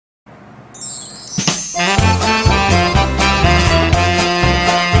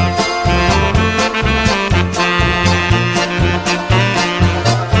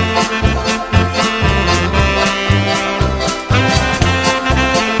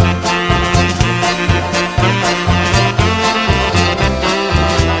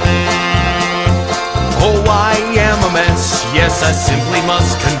Yes, I simply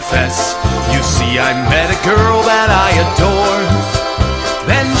must confess. You see, I met a girl that I adore.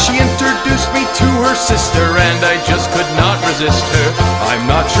 Then she introduced me to her sister, and I just could not resist her. I'm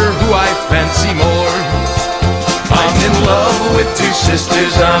not sure who I fancy more. I'm in love with two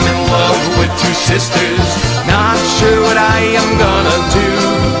sisters, I'm in love with two sisters. Not sure what I am gonna do.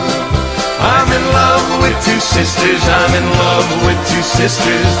 I'm in love with two sisters, I'm in love with two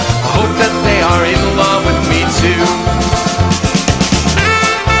sisters. I hope that they are in love with me too.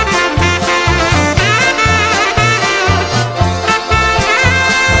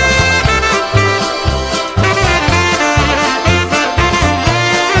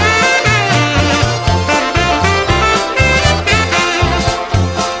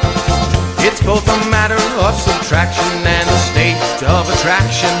 It's both a matter of subtraction and a state of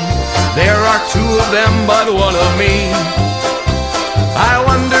attraction. There are two of them, but one of me. I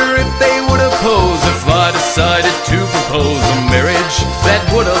wonder if they would oppose if I decided to propose a marriage that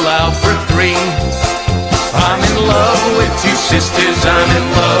would allow for three. I'm in love with two sisters, I'm in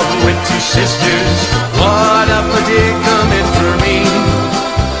love with two sisters. What a predicament for me.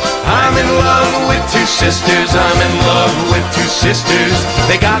 I'm in love with two sisters, I'm in love with two sisters.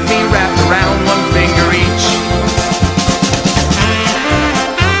 They got me wrapped around one finger each.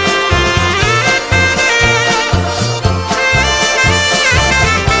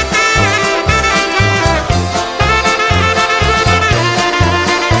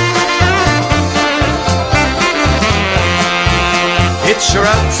 It's sure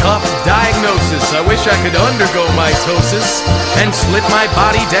a tough diagnosis. I wish I could undergo mitosis and split my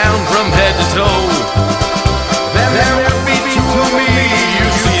body down from head to toe. Then there would be two of me, you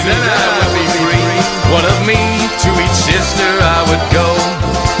see, then I would be free. One of me, to each sister I would go.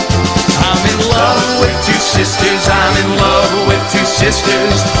 I'm in love with two sisters, I'm in love with two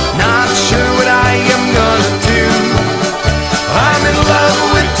sisters. Not sure what I am gonna do. I'm in love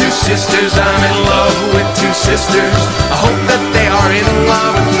with two sisters, I'm in love with two sisters. I hope that they are in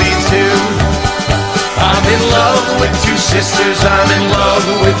love with me too. I'm in love with two sisters, I'm in love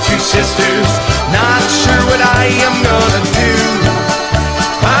with two sisters. Not sure what I am gonna do.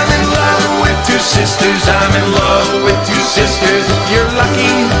 I'm in love with two sisters, I'm in love with two sisters.